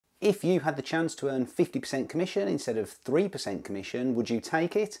If you had the chance to earn 50% commission instead of 3% commission, would you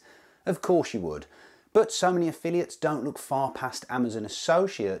take it? Of course you would. But so many affiliates don't look far past Amazon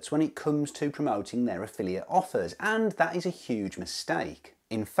Associates when it comes to promoting their affiliate offers, and that is a huge mistake.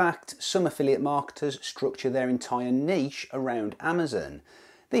 In fact, some affiliate marketers structure their entire niche around Amazon.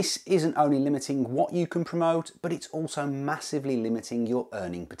 This isn't only limiting what you can promote, but it's also massively limiting your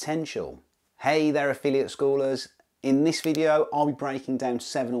earning potential. Hey there affiliate schoolers. In this video, I'll be breaking down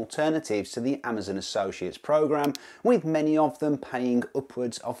 7 alternatives to the Amazon Associates program, with many of them paying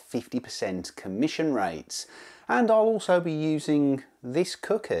upwards of 50% commission rates. And I'll also be using this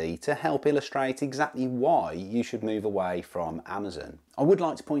cookie to help illustrate exactly why you should move away from Amazon. I would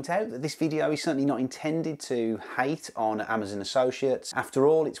like to point out that this video is certainly not intended to hate on Amazon Associates. After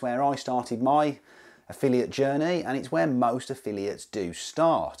all, it's where I started my affiliate journey, and it's where most affiliates do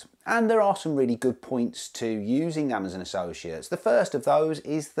start. And there are some really good points to using Amazon Associates. The first of those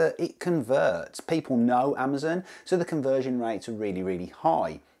is that it converts. People know Amazon, so the conversion rates are really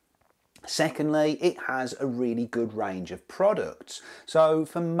high. Secondly, it has a really good range of products. So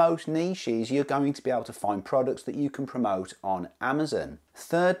for most niches, you're going to be able to find products that you can promote on Amazon.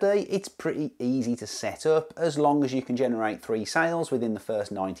 Thirdly, it's pretty easy to set up. As long as you can generate 3 sales within the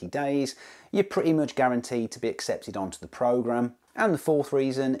first 90 days, you're pretty much guaranteed to be accepted onto the program. And the fourth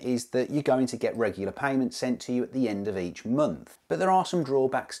reason is that you're going to get regular payments sent to you at the end of each month. But there are some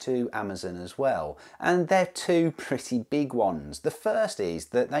drawbacks to Amazon as well, and they're 2 pretty big ones. The first is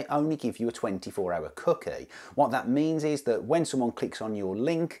that they only give you a 24-hour cookie. What that means is that when someone clicks on your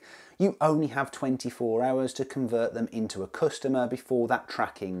link, you only have 24 hours to convert them into a customer before that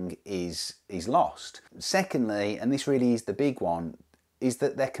tracking is lost. Secondly, and this really is the big one, is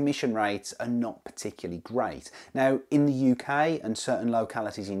that their commission rates are not particularly great. Now, in the UK and certain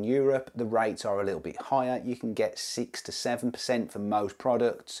localities in Europe, the rates are a little bit higher. You can get 6 to 7% for most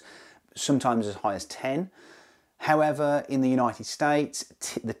products, sometimes as high as 10. However, in the United States,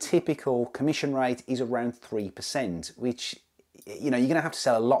 the typical commission rate is around 3%, which, you know, you're going to have to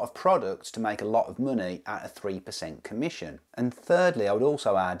sell a lot of products to make a lot of money at a 3% commission. And thirdly, I would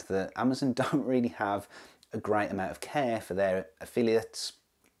also add that Amazon don't really have a great amount of care for their affiliates,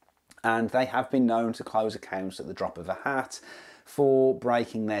 and they have been known to close accounts at the drop of a hat for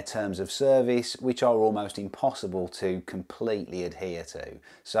breaking their terms of service, which are almost impossible to completely adhere to.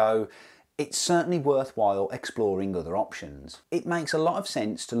 So it's certainly worthwhile exploring other options. It makes a lot of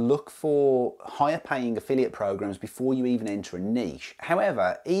sense to look for higher paying affiliate programs before you even enter a niche.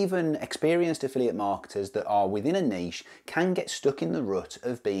 However, even experienced affiliate marketers that are within a niche can get stuck in the rut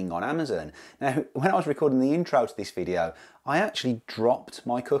of being on Amazon. Now, when I was recording the intro to this video, I actually dropped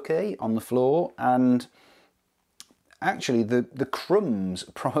my cookie on the floor, and actually, the crumbs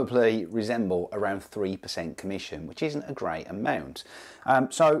probably resemble around 3% commission, which isn't a great amount.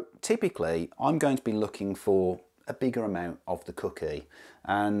 So typically, I'm going to be looking for a bigger amount of the cookie.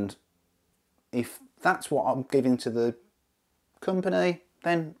 And if that's what I'm giving to the company,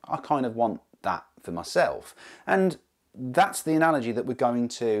 then I kind of want that for myself. And that's the analogy that we're going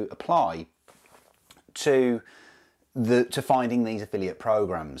to apply to finding these affiliate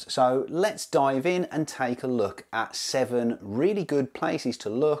programs. So let's dive in and take a look at 7 really good places to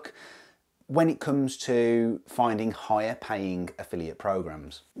look when it comes to finding higher paying affiliate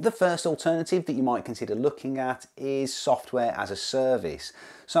programs. The first alternative that you might consider looking at is software as a service.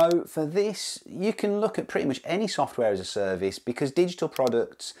 So for this, you can look at pretty much any software as a service, because digital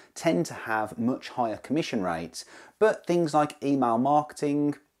products tend to have much higher commission rates, but things like email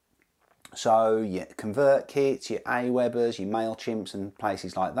marketing, so your ConvertKits, your Awebbers, your MailChimps and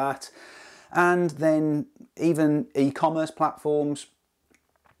places like that. And then even e-commerce platforms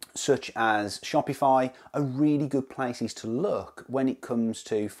such as Shopify are really good places to look when it comes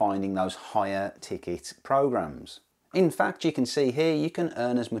to finding those higher ticket programs. In fact, you can see here you can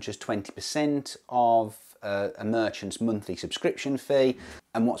earn as much as 20% of a merchant's monthly subscription fee.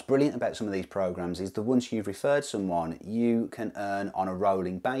 And what's brilliant about some of these programs is that once you've referred someone, you can earn on a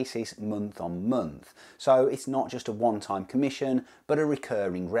rolling basis, month on month. So it's not just a one-time commission, but a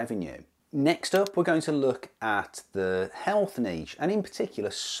recurring revenue. Next up, we're going to look at the health niche, and in particular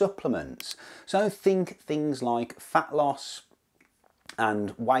supplements. So think things like fat loss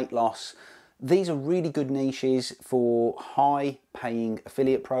and weight loss. These are really good niches for high paying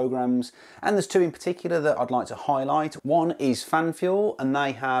affiliate programs, and there's 2 in particular that I'd like to highlight. One is FanFuel, and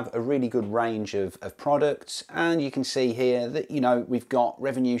they have a really good range of products, and you can see here that, you know, we've got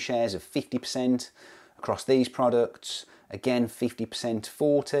revenue shares of 50% across these products. Again, 50%,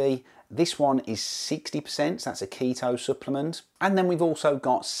 40. This one is 60%, so that's a keto supplement. And then we've also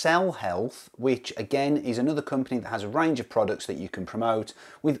got Cell Health, which again is another company that has a range of products that you can promote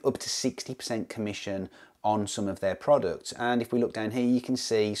with up to 60% commission on some of their products. And if we look down here, you can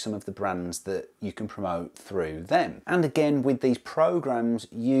see some of the brands that you can promote through them. And again, with these programs,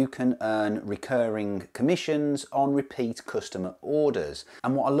 you can earn recurring commissions on repeat customer orders.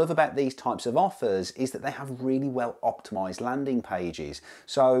 And what I love about these types of offers is that they have really well optimized landing pages.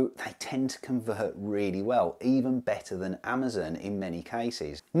 So they tend to convert really well, even better than Amazon in many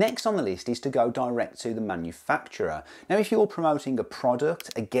cases. Next on the list is to go direct to the manufacturer. Now, if you're promoting a product,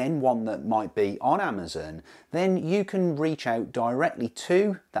 again, one that might be on Amazon, then you can reach out directly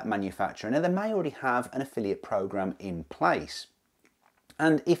to that manufacturer. Now, they may already have an affiliate program in place.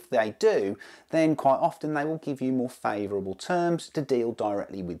 And if they do, then quite often they will give you more favourable terms to deal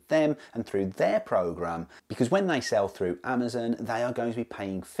directly with them and through their program, because when they sell through Amazon, they are going to be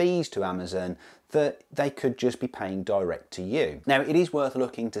paying fees to Amazon that they could just be paying direct to you. Now, it is worth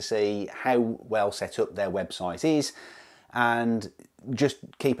looking to see how well set up their website is, and just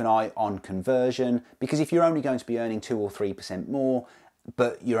keep an eye on conversion, because if you're only going to be earning 2 or 3% more,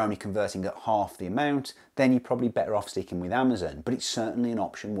 but you're only converting at half the amount, then you're probably better off sticking with Amazon, but it's certainly an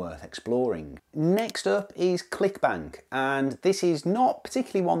option worth exploring. Next up is ClickBank, and this is not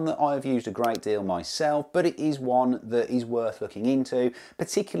particularly one that I've used a great deal myself, but it is one that is worth looking into,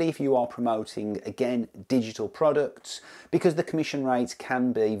 particularly if you are promoting, again, digital products, because the commission rates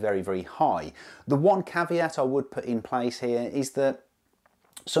can be very, very high. The one caveat I would put in place here is that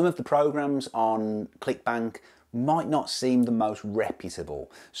some of the programs on ClickBank might not seem the most reputable.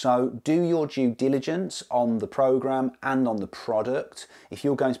 So do your due diligence on the program and on the product. If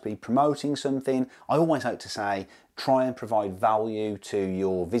you're going to be promoting something, I always like to say, try and provide value to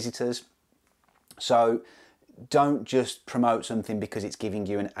your visitors. So don't just promote something because it's giving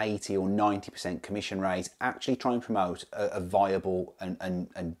you an 80 or 90% commission rate. Actually try and promote a viable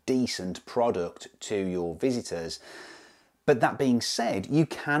and decent product to your visitors. But that being said, you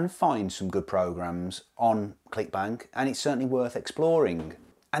can find some good programs on ClickBank, and it's certainly worth exploring.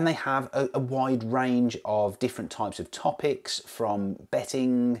 And they have a wide range of different types of topics, from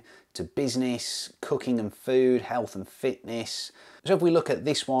betting to business, cooking and food, health and fitness. So if we look at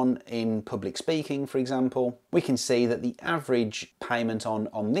this one in public speaking, for example, we can see that the average payment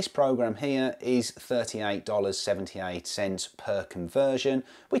on this program here is $38.78 per conversion,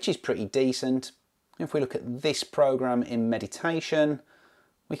 which is pretty decent. If we look at this program in meditation,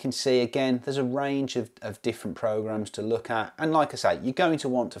 we can see again there's a range of different programs to look at, and like I say, you're going to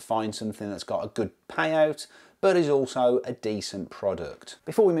want to find something that's got a good payout but is also a decent product.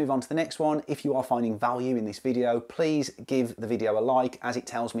 Before we move on to the next one, if you are finding value in this video, please give the video a like, as it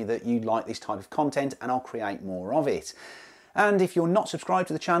tells me that you like this type of content and I'll create more of it. And if you're not subscribed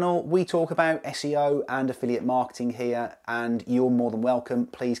to the channel, we talk about SEO and affiliate marketing here, and you're more than welcome.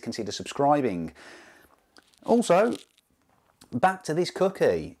 Please consider subscribing. Also, back to this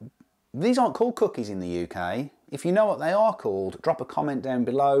cookie. These aren't called cookies in the UK. If you know what they are called, drop a comment down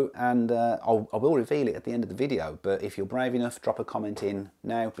below, and I will reveal it at the end of the video. But if you're brave enough, drop a comment in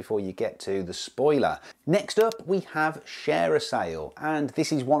now before you get to the spoiler. Next up, we have Shareasale, and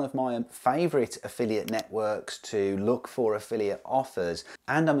this is one of my favourite affiliate networks to look for affiliate offers.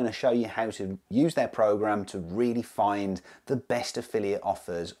 And I'm going to show you how to use their program to really find the best affiliate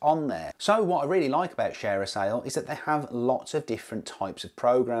offers on there. So what I really like about Shareasale is that they have lots of different types of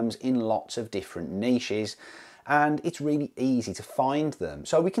programs in lots of different niches, and it's really easy to find them.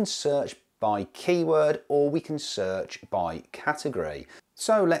 So we can search by keyword or we can search by category.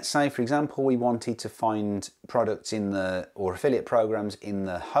 So let's say, for example, we wanted to find products or affiliate programs in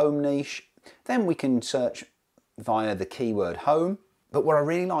the home niche, then we can search via the keyword home. But what I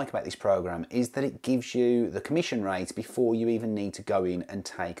really like about this program is that it gives you the commission rate before you even need to go in and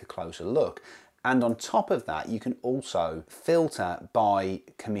take a closer look. And on top of that, you can also filter by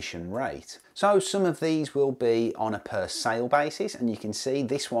commission rate. So some of these will be on a per sale basis, and you can see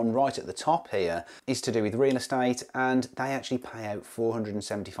this one right at the top here is to do with real estate, and they actually pay out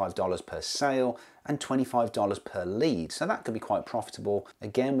 $475 per sale and $25 per lead. So that could be quite profitable.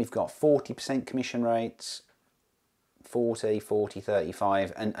 Again, we've got 40% commission rates, 40,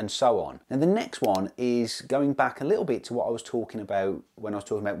 35, and so on. Now the next one is going back a little bit to what I was talking about when I was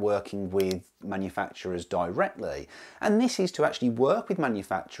talking about working with manufacturers directly. And this is to actually work with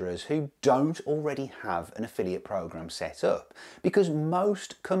manufacturers who don't already have an affiliate program set up, because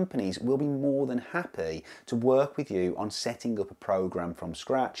most companies will be more than happy to work with you on setting up a program from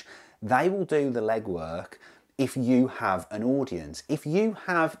scratch. They will do the legwork if you have an audience. If you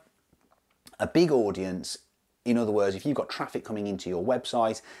have a big audience In other words, if you've got traffic coming into your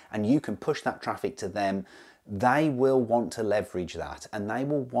website and you can push that traffic to them, they will want to leverage that and they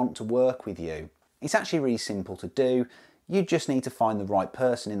will want to work with you. It's actually really simple to do. You just need to find the right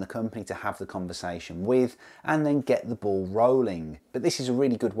person in the company to have the conversation with and then get the ball rolling. But this is a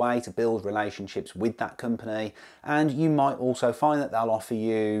really good way to build relationships with that company, and you might also find that they'll offer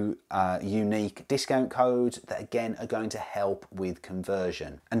you unique discount codes that again are going to help with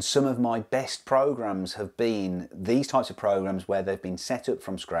conversion. And some of my best programs have been these types of programs where they've been set up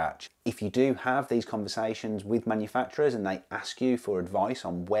from scratch. If you do have these conversations with manufacturers and they ask you for advice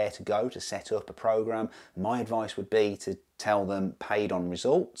on where to go to set up a program, my advice would be to tell them paid on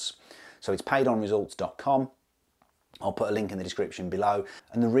results. So it's paidonresults.com. I'll put a link in the description below.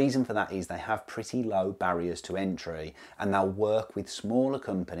 And the reason for that is they have pretty low barriers to entry and they'll work with smaller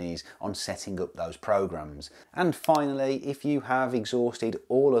companies on setting up those programs. And finally, if you have exhausted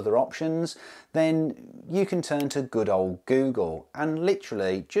all other options, then you can turn to good old Google and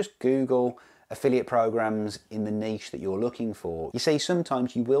literally just Google affiliate programs in the niche that you're looking for. You see,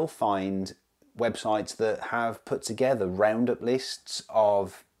 sometimes you will find websites that have put together roundup lists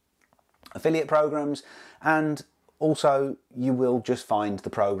of affiliate programs, and also you will just find the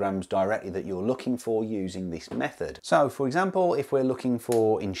programs directly that you're looking for using this method. So for example, if we're looking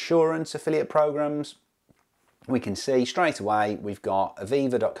for insurance affiliate programs, we can see straight away we've got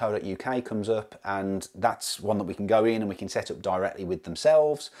aviva.co.uk comes up, and that's one that we can go in and we can set up directly with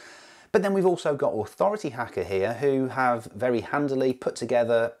themselves. But then we've also got Authority Hacker here, who have very handily put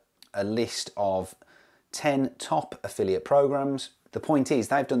together a list of 10 top affiliate programs. The point is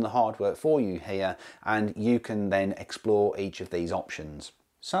they've done the hard work for you here and you can then explore each of these options.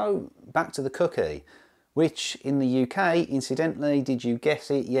 So back to the cookie, which in the UK, incidentally, did you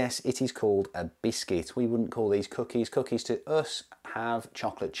guess it? Yes, it is called a biscuit. We wouldn't call these cookies. Cookies to us have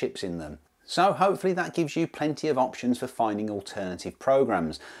chocolate chips in them. So hopefully that gives you plenty of options for finding alternative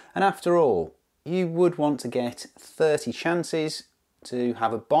programs. And after all, you would want to get 30 chances to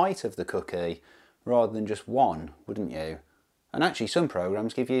have a bite of the cookie rather than just one, wouldn't you? And actually some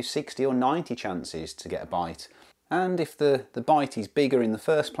programs give you 60 or 90 chances to get a bite. And if the bite is bigger in the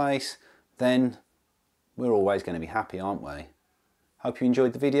first place, then we're always going to be happy, aren't we? Hope you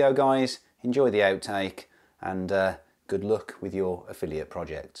enjoyed the video, guys. Enjoy the outtake, and good luck with your affiliate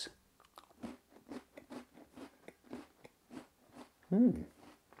projects.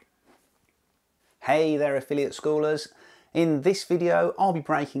 Hey there, affiliate schoolers. In this video, I'll be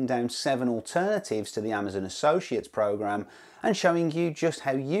breaking down 7 alternatives to the Amazon Associates program and showing you just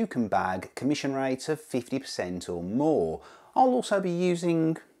how you can bag commission rates of 50% or more. I'll also be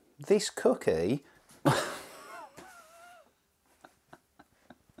using this cookie